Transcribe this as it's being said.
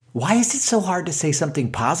Why is it so hard to say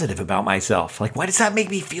something positive about myself? Like, why does that make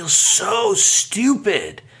me feel so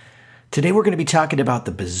stupid? Today we're going to be talking about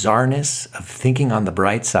the bizarreness of thinking on the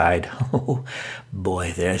bright side. Oh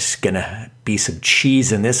boy, there's going to be some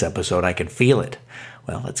cheese in this episode. I can feel it.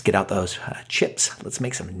 Well, let's get out those chips. Let's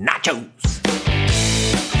make some nachos.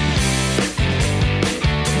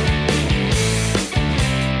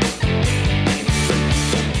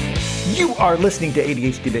 You are listening to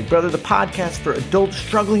ADHD Big Brother, the podcast for adults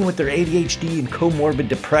struggling with their ADHD and comorbid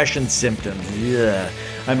depression symptoms. Yeah.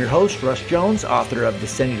 I'm your host, Russ Jones, author of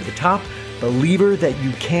Descending to the Top, believer that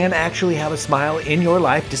you can actually have a smile in your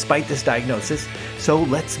life despite this diagnosis. So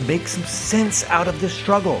let's make some sense out of this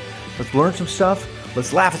struggle. Let's learn some stuff.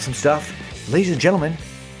 Let's laugh at some stuff. Ladies and gentlemen,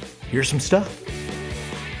 here's some stuff.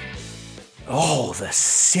 Oh, the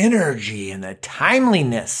synergy and the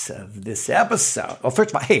timeliness of this episode. Well, first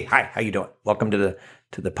of all, hey, hi, how you doing? Welcome to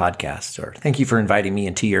the podcast, or thank you for inviting me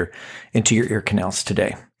into your ear canals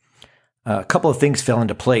today. A couple of things fell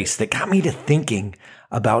into place that got me to thinking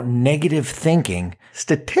about negative thinking.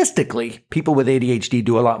 Statistically, people with ADHD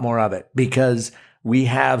do a lot more of it because we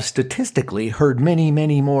have statistically heard many,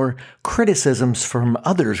 many more criticisms from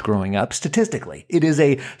others growing up. Statistically, it is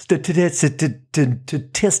a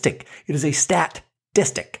statistic. It is a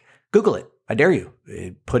statistic. Google it. I dare you.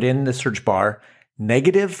 Put in the search bar,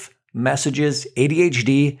 negative messages,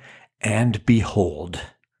 ADHD, and behold.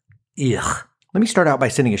 Ugh. Let me start out by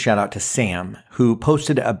sending a shout out to Sam, who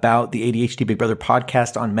posted about the ADHD Big Brother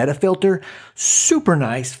podcast on Metafilter. Super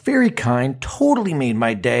nice, very kind, totally made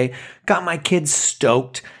my day, got my kids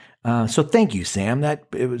stoked. So thank you, Sam.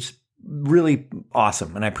 It was really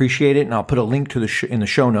awesome, and I appreciate it. And I'll put a link to in the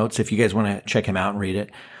show notes if you guys want to check him out and read it.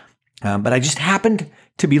 But I just happened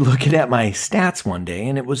to be looking at my stats one day,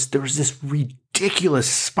 and there was this ridiculous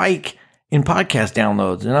spike in podcast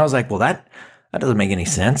downloads, and I was like, well, that doesn't make any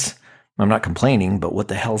sense. I'm not complaining, but what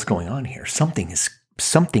the hell's going on here? Something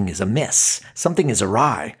is amiss. Something is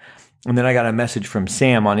awry. And then I got a message from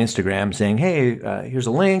Sam on Instagram saying, hey, here's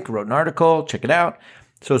a link, wrote an article, check it out.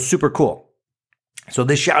 So it's super cool. So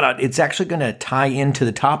this shout out, it's actually going to tie into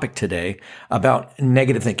the topic today about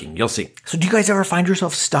negative thinking. You'll see. So do you guys ever find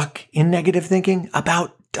yourself stuck in negative thinking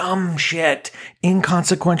about dumb shit,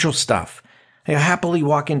 inconsequential stuff? I happily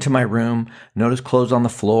walk into my room, notice clothes on the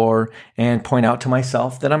floor, and point out to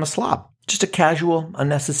myself that I'm a slob. Just a casual,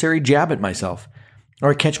 unnecessary jab at myself.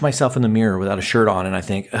 Or I catch myself in the mirror without a shirt on and I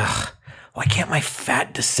think, ugh, why can't my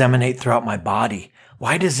fat disseminate throughout my body?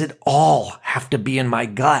 Why does it all have to be in my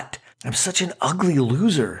gut? I'm such an ugly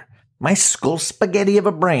loser. My skull spaghetti of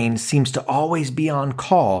a brain seems to always be on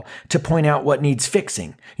call to point out what needs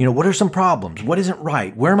fixing. What are some problems? What isn't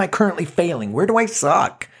right? Where am I currently failing? Where do I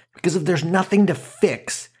suck? Because if there's nothing to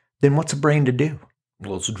fix, then what's a brain to do?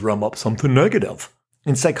 Let's drum up something negative.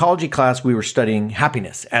 In psychology class, we were studying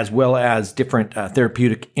happiness as well as different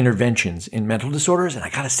therapeutic interventions in mental disorders. And I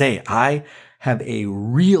gotta say, I have a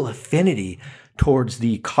real affinity towards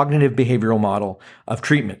the cognitive behavioral model of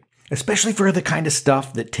treatment, especially for the kind of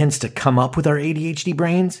stuff that tends to come up with our ADHD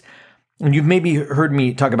brains. And you've maybe heard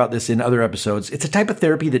me talk about this in other episodes. It's a type of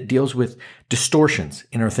therapy that deals with distortions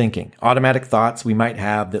in our thinking, automatic thoughts we might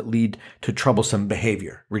have that lead to troublesome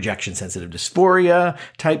behavior, rejection-sensitive dysphoria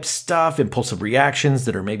type stuff, impulsive reactions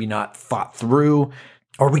that are maybe not thought through,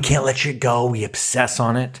 or we can't let shit go, we obsess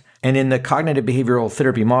on it. And in the cognitive behavioral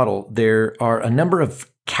therapy model, there are a number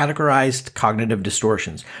of categorized cognitive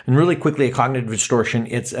distortions. And really quickly, a cognitive distortion,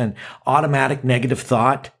 it's an automatic negative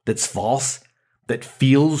thought that's false, that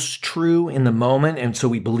feels true in the moment, and so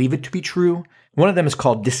we believe it to be true. One of them is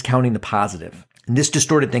called discounting the positive. And this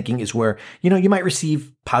distorted thinking is where, you might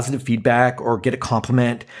receive positive feedback or get a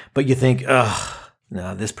compliment, but you think,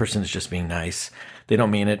 no, this person is just being nice. They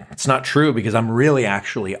don't mean it. It's not true because I'm really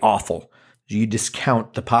actually awful. You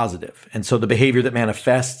discount the positive. And so the behavior that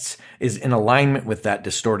manifests is in alignment with that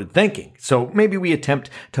distorted thinking. So maybe we attempt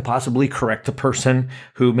to possibly correct the person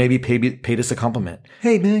who maybe paid us a compliment.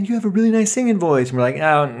 Hey man, you have a really nice singing voice. And we're like,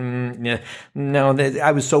 no,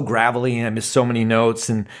 I was so gravelly and I missed so many notes.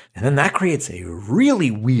 And then that creates a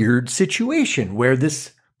really weird situation where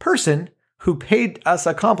this person who paid us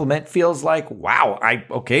a compliment feels like, wow,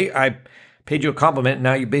 I paid you a compliment.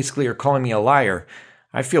 Now you basically are calling me a liar.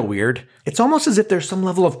 I feel weird. It's almost as if there's some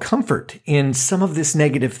level of comfort in some of this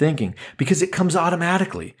negative thinking because it comes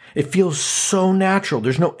automatically. It feels so natural.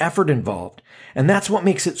 There's no effort involved. And that's what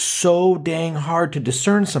makes it so dang hard to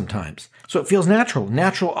discern sometimes. So it feels natural.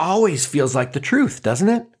 Natural always feels like the truth, doesn't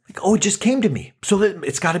it? Like, oh, it just came to me. So that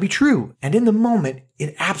it's got to be true. And in the moment,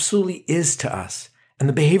 it absolutely is to us. And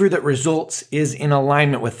the behavior that results is in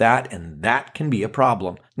alignment with that, and that can be a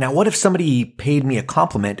problem. Now, what if somebody paid me a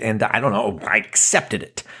compliment and I don't know, I accepted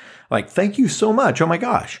it? Like, thank you so much. Oh my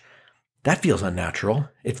gosh. That feels unnatural.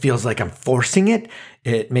 It feels like I'm forcing it.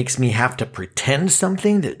 It makes me have to pretend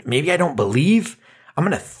something that maybe I don't believe. I'm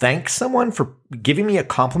going to thank someone for giving me a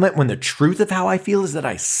compliment when the truth of how I feel is that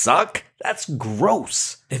I suck. That's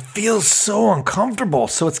gross. It feels so uncomfortable,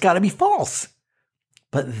 so it's got to be false.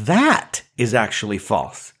 But that is actually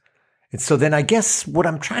false. And so then I guess what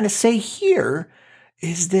I'm trying to say here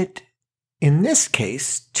is that in this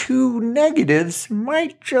case, two negatives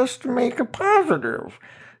might just make a positive.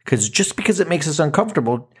 Because just because it makes us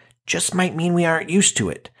uncomfortable just might mean we aren't used to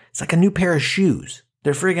it. It's like a new pair of shoes.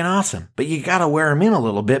 They're friggin' awesome, but you gotta wear them in a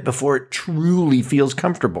little bit before it truly feels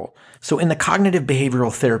comfortable. So in the cognitive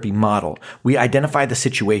behavioral therapy model, we identify the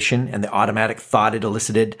situation and the automatic thought it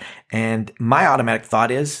elicited. And my automatic thought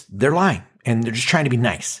is they're lying and they're just trying to be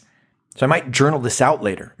nice. So I might journal this out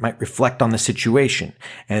later, might reflect on the situation.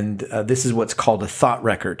 And this is what's called a thought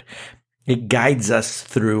record. It guides us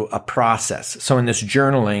through a process. So in this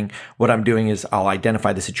journaling, what I'm doing is I'll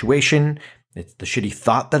identify the situation. It's the shitty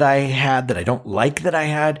thought that I had that I don't like that I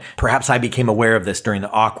had. Perhaps I became aware of this during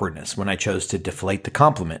the awkwardness when I chose to deflate the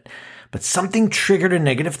compliment. But something triggered a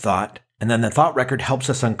negative thought, and then the thought record helps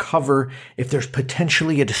us uncover if there's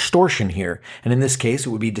potentially a distortion here. And in this case, it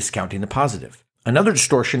would be discounting the positive. Another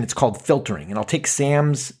distortion, it's called filtering. And I'll take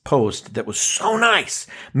Sam's post that was so nice,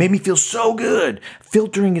 made me feel so good.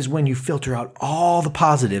 Filtering is when you filter out all the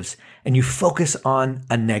positives and you focus on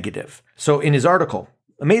a negative. So in his article,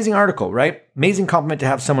 amazing article, right? Amazing compliment to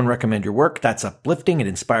have someone recommend your work. That's uplifting. It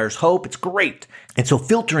inspires hope. It's great. And so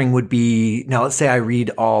filtering would be, now let's say I read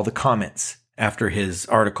all the comments after his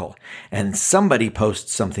article and somebody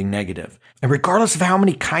posts something negative. And regardless of how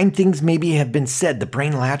many kind things maybe have been said, the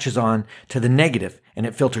brain latches on to the negative and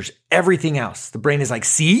it filters everything else. The brain is like,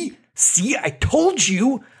 see, I told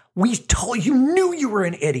you. You knew you were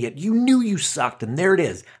an idiot. You knew you sucked. And there it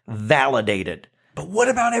is, validated. But what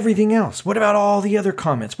about everything else? What about all the other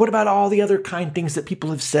comments? What about all the other kind things that people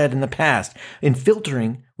have said in the past? In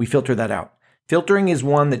filtering, we filter that out. Filtering is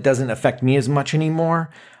one that doesn't affect me as much anymore.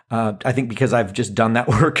 I think because I've just done that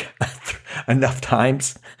work enough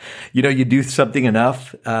times. You know, you do something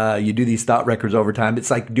enough, you do these thought records over time.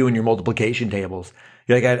 It's like doing your multiplication tables.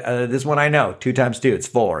 You're like, this one I know, 2 times 2, it's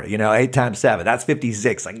 4. 8 times 7, that's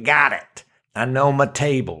 56. I got it. I know my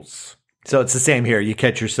tables. So it's the same here. You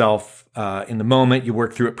catch yourself in the moment, you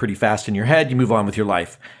work through it pretty fast in your head, you move on with your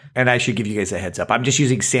life. And I should give you guys a heads up. I'm just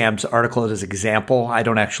using Sam's article as an example. I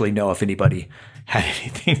don't actually know if anybody had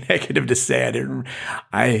anything negative to say.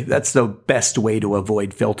 That's the best way to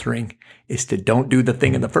avoid filtering is to don't do the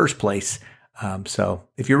thing in the first place. So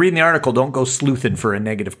if you're reading the article, don't go sleuthing for a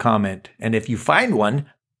negative comment. And if you find one,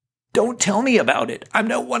 don't tell me about it. I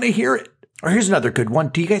don't want to hear it. Or here's another good one.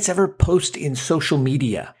 Do you guys ever post in social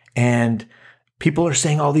media and people are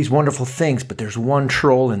saying all these wonderful things, but there's one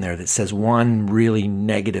troll in there that says one really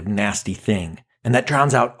negative, nasty thing. And that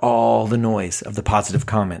drowns out all the noise of the positive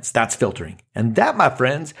comments. That's filtering. And that, my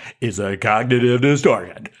friends, is a cognitive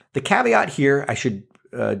distortion. The caveat here, I should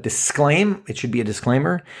disclaim, it should be a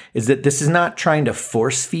disclaimer, is that this is not trying to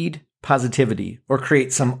force feed positivity or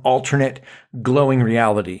create some alternate glowing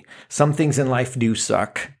reality. Some things in life do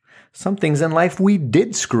suck. Some things in life we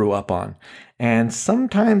did screw up on. And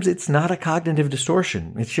sometimes it's not a cognitive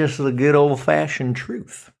distortion. It's just the good old-fashioned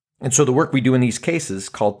truth. And so the work we do in these cases,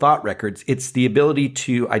 called thought records, it's the ability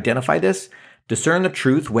to identify this, discern the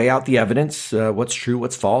truth, weigh out the evidence, what's true,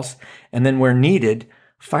 what's false, and then where needed,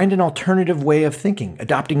 find an alternative way of thinking,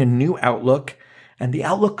 adopting a new outlook, and the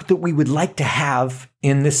outlook that we would like to have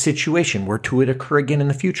in this situation, were to it occur again in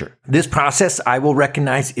the future. This process, I will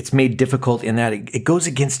recognize it's made difficult in that it goes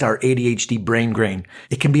against our ADHD brain grain.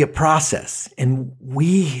 It can be a process. And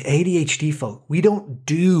we, ADHD folk, we don't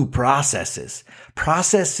do processes.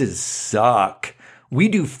 Processes suck. We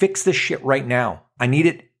do fix this shit right now. I need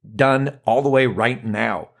it done all the way right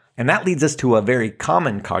now. And that leads us to a very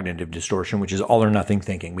common cognitive distortion, which is all or nothing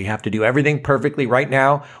thinking. We have to do everything perfectly right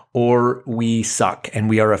now, or we suck and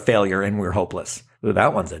we are a failure and we're hopeless. Ooh,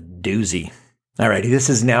 that one's a doozy. Alrighty, this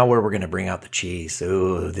is now where we're going to bring out the cheese.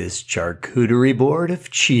 Oh, this charcuterie board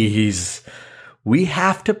of cheese. We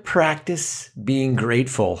have to practice being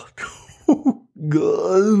grateful.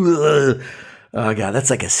 Oh, God, that's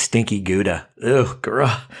like a stinky Gouda. Ugh,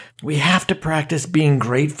 girl. We have to practice being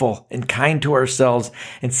grateful and kind to ourselves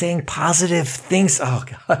and saying positive things. Oh,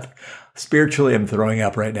 God. Spiritually, I'm throwing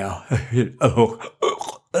up right now. Oh,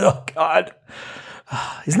 God.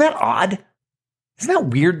 Isn't that odd? Isn't that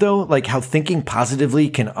weird though? Like how thinking positively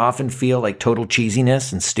can often feel like total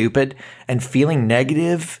cheesiness and stupid, and feeling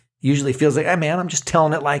negative usually feels like, hey man, I'm just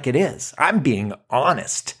telling it like it is. I'm being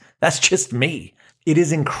honest. That's just me. It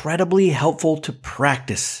is incredibly helpful to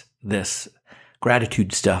practice this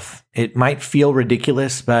gratitude stuff. It might feel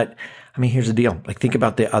ridiculous, but I mean, here's the deal. Like think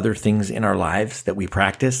about the other things in our lives that we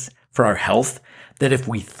practice for our health, that if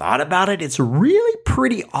we thought about it, it's really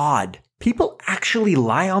pretty odd. People actually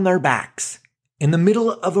lie on their backs in the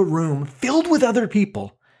middle of a room filled with other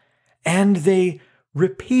people, and they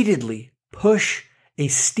repeatedly push a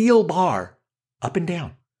steel bar up and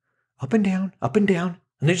down, up and down, up and down.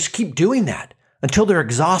 And they just keep doing that until they're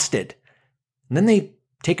exhausted. And then they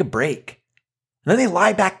take a break. And then they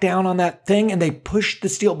lie back down on that thing and they push the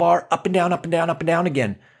steel bar up and down, up and down, up and down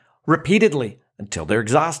again, repeatedly until they're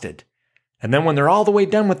exhausted. And then when they're all the way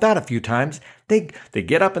done with that a few times, they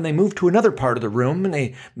get up and they move to another part of the room,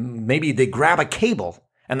 and maybe they grab a cable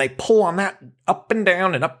and they pull on that up and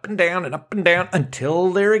down and up and down and up and down until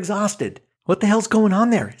they're exhausted. What the hell's going on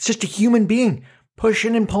there? It's just a human being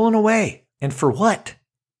pushing and pulling away. And for what?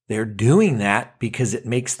 They're doing that because it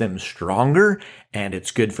makes them stronger and it's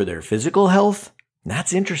good for their physical health.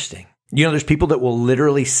 That's interesting. You know, there's people that will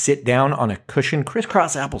literally sit down on a cushion,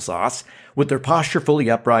 crisscross applesauce, with their posture fully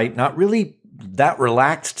upright, not really that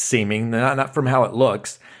relaxed seeming, not from how it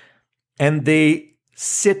looks. And they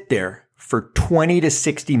sit there for 20 to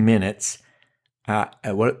 60 minutes. What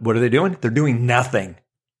are they doing? They're doing nothing.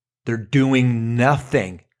 They're doing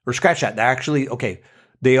nothing. Or scratch that.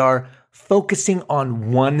 They are focusing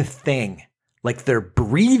on one thing, like they're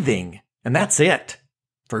breathing, and that's it.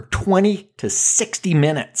 For 20 to 60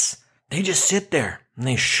 minutes, they just sit there and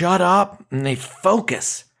they shut up and they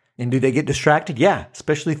focus. And do they get distracted? Yeah,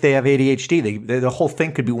 especially if they have ADHD. The whole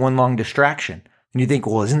thing could be one long distraction. And you think,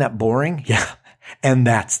 well, isn't that boring? Yeah. And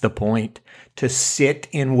that's the point, to sit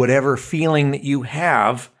in whatever feeling that you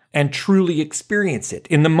have and truly experience it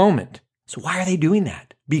in the moment. So why are they doing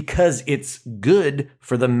that? Because it's good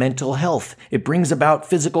for the mental health. It brings about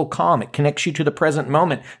physical calm. It connects you to the present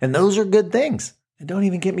moment. And those are good things. And don't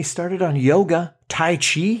even get me started on yoga, Tai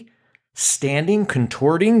Chi, standing,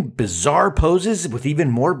 contorting, bizarre poses with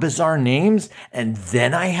even more bizarre names. And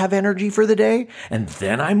then I have energy for the day. And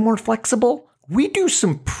then I'm more flexible. We do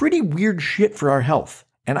some pretty weird shit for our health.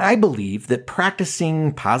 And I believe that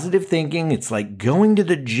practicing positive thinking, it's like going to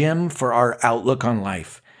the gym for our outlook on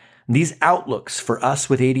life. These outlooks for us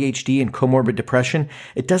with ADHD and comorbid depression,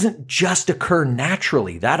 it doesn't just occur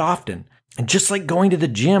naturally that often. And just like going to the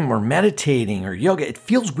gym or meditating or yoga, it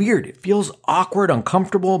feels weird. It feels awkward,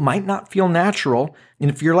 uncomfortable, might not feel natural. And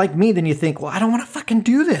if you're like me, then you think, well, I don't want to fucking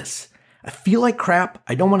do this. I feel like crap.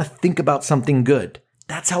 I don't want to think about something good.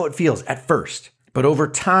 That's how it feels at first. But over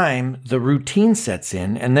time, the routine sets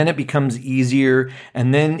in, and then it becomes easier,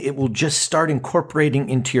 and then it will just start incorporating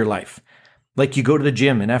into your life. Like you go to the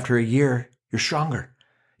gym, and after a year, you're stronger.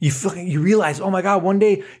 You realize, oh my God, one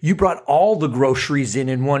day you brought all the groceries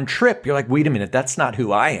in one trip. You're like, wait a minute, that's not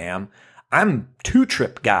who I am. I'm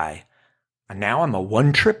 2-trip guy. And now I'm a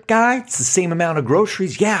 1-trip guy? It's the same amount of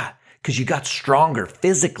groceries? Yeah, because you got stronger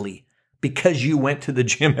physically because you went to the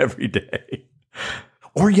gym every day.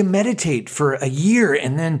 Or you meditate for a year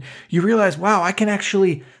and then you realize, wow,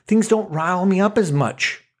 things don't rile me up as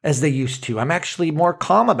much as they used to. I'm actually more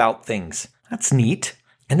calm about things. That's neat.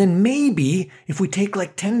 And then maybe if we take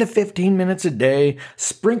like 10 to 15 minutes a day,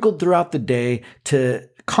 sprinkled throughout the day, to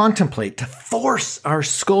contemplate, to force our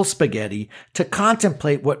skull spaghetti, to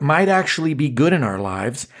contemplate what might actually be good in our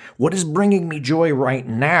lives, what is bringing me joy right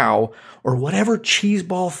now, or whatever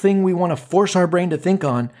cheeseball thing we want to force our brain to think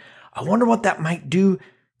on, I wonder what that might do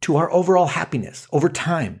to our overall happiness over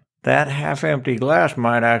time. That half-empty glass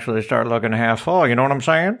might actually start looking half full, you know what I'm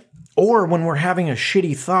saying? Or when we're having a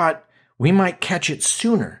shitty thought, we might catch it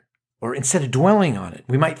sooner, or instead of dwelling on it,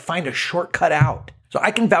 we might find a shortcut out. So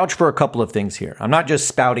I can vouch for a couple of things here. I'm not just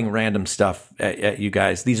spouting random stuff at you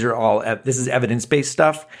guys. This is evidence-based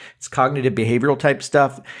stuff. It's cognitive behavioral type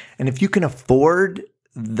stuff. And if you can afford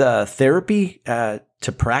the therapy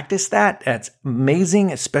to practice that, that's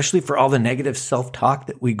amazing, especially for all the negative self-talk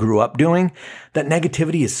that we grew up doing. That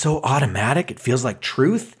negativity is so automatic, it feels like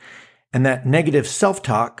truth. And that negative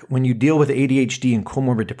self-talk, when you deal with ADHD and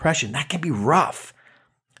comorbid depression, that can be rough.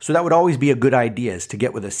 So that would always be a good idea, is to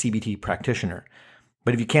get with a CBT practitioner.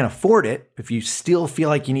 But if you can't afford it, if you still feel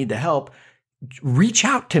like you need the help, reach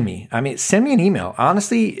out to me. I mean, send me an email.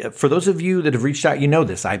 Honestly, for those of you that have reached out, you know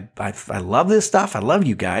this. I love this stuff. I love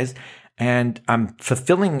you guys. And I'm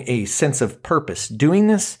fulfilling a sense of purpose doing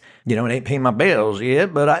this. You know, it ain't paying my bills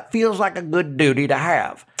yet, but it feels like a good duty to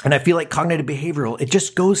have. And I feel like cognitive behavioral, it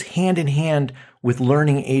just goes hand in hand with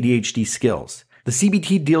learning ADHD skills. The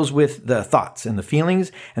CBT deals with the thoughts and the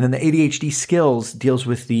feelings, and then the ADHD skills deals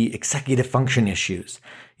with the executive function issues,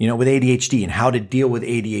 with ADHD and how to deal with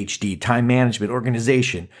ADHD, time management,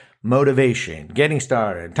 organization, motivation, getting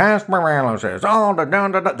started, task paralysis,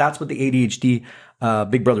 that's what the ADHD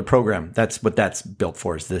Big Brother program, that's what that's built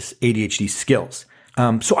for, is this ADHD skills. So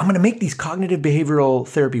I'm going to make these cognitive behavioral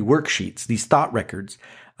therapy worksheets, these thought records.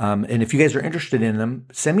 And if you guys are interested in them,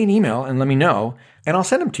 send me an email and let me know, and I'll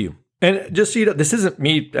send them to you. And just so you know, this isn't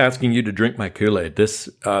me asking you to drink my Kool-Aid. This,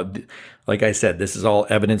 like I said, this is all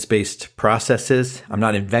evidence-based processes. I'm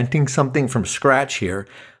not inventing something from scratch here.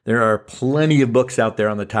 There are plenty of books out there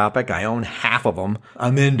on the topic. I own half of them.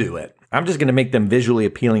 I'm into it. I'm just going to make them visually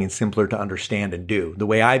appealing and simpler to understand and do, the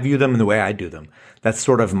way I view them and the way I do them. That's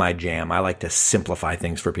sort of my jam. I like to simplify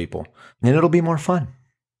things for people, and it'll be more fun.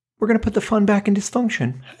 We're going to put the fun back in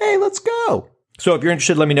dysfunction. Hey, let's go. So if you're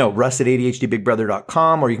interested, let me know.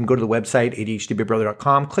 Russ@ADHDBigBrother.com, or you can go to the website,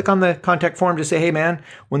 ADHDBigBrother.com. Click on the contact form. Just say, hey, man,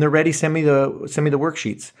 when they're ready, send me the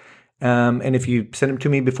worksheets. And if you send them to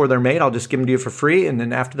me before they're made, I'll just give them to you for free. And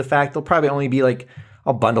then after the fact, they'll probably only be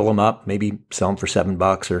I'll bundle them up, maybe sell them for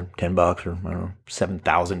 $7 or $10 or I don't know,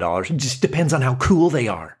 $7,000. It just depends on how cool they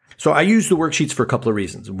are. So I use the worksheets for a couple of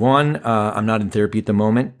reasons. One, I'm not in therapy at the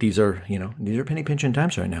moment. These are penny pinching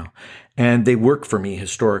times right now, and they work for me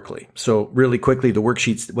historically. So really quickly, the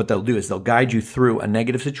worksheets, what they'll do is they'll guide you through a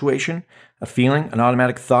negative situation, a feeling, an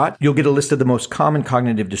automatic thought. You'll get a list of the most common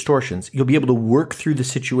cognitive distortions. You'll be able to work through the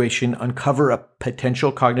situation, uncover a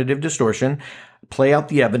potential cognitive distortion, play out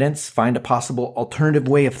the evidence, find a possible alternative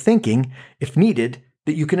way of thinking if needed,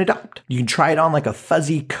 that you can adopt. You can try it on like a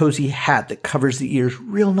fuzzy, cozy hat that covers the ears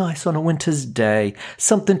real nice on a winter's day.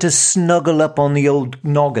 Something to snuggle up on the old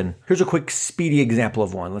noggin. Here's a quick, speedy example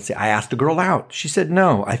of one. Let's say I asked a girl out. She said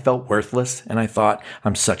no. I felt worthless, and I thought,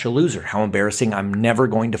 I'm such a loser. How embarrassing. I'm never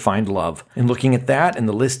going to find love. And looking at that and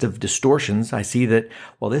the list of distortions, I see that,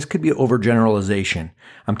 well, this could be overgeneralization.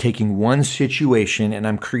 I'm taking one situation and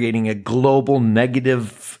I'm creating a global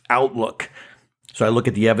negative outlook. So I look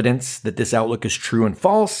at the evidence that this outlook is true and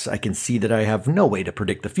false. I can see that I have no way to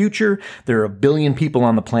predict the future. There are 1 billion people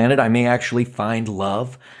on the planet. I may actually find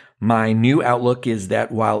love. My new outlook is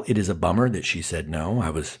that while it is a bummer that she said no, I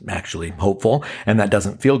was actually hopeful, and that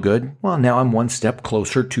doesn't feel good. Well, now I'm one step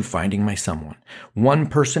closer to finding my someone. One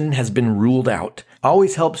person has been ruled out.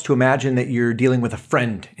 Always helps to imagine that you're dealing with a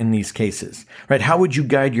friend in these cases, right? How would you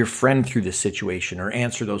guide your friend through this situation or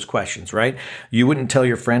answer those questions, right? You wouldn't tell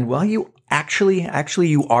your friend, well, you actually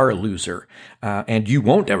you are a loser, and you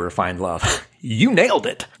won't ever find love. You nailed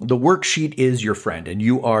it. The worksheet is your friend, and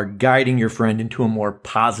you are guiding your friend into a more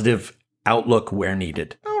positive outlook where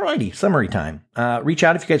needed. Alrighty, summary time. Reach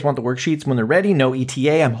out if you guys want the worksheets when they're ready. No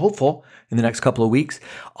ETA. I'm hopeful in the next couple of weeks.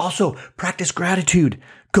 Also, practice gratitude.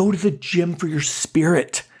 Go to the gym for your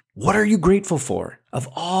spirit. What are you grateful for? Of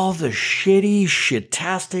all the shitty,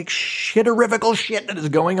 shitastic, shitterifical shit that is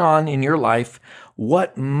going on in your life,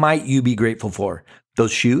 what might you be grateful for?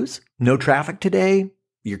 Those shoes? No traffic today?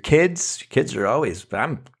 Your kids are always,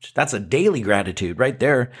 that's a daily gratitude right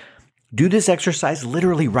there. Do this exercise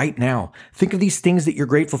literally right now. Think of these things that you're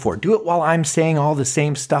grateful for. Do it while I'm saying all the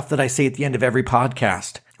same stuff that I say at the end of every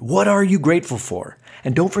podcast. What are you grateful for?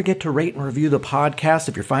 And don't forget to rate and review the podcast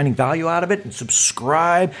if you're finding value out of it, and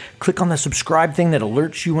subscribe. Click on the subscribe thing that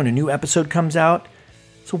alerts you when a new episode comes out.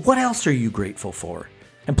 So what else are you grateful for?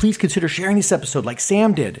 And please consider sharing this episode like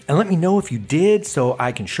Sam did. And let me know if you did so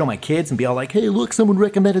I can show my kids and be all like, hey, look, someone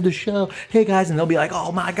recommended the show. Hey, guys. And they'll be like,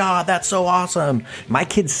 oh, my God, that's so awesome. My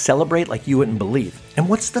kids celebrate like you wouldn't believe. And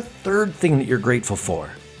what's the third thing that you're grateful for?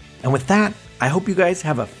 And with that, I hope you guys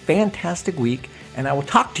have a fantastic week. And I will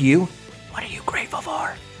talk to you. What are you grateful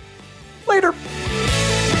for? Later.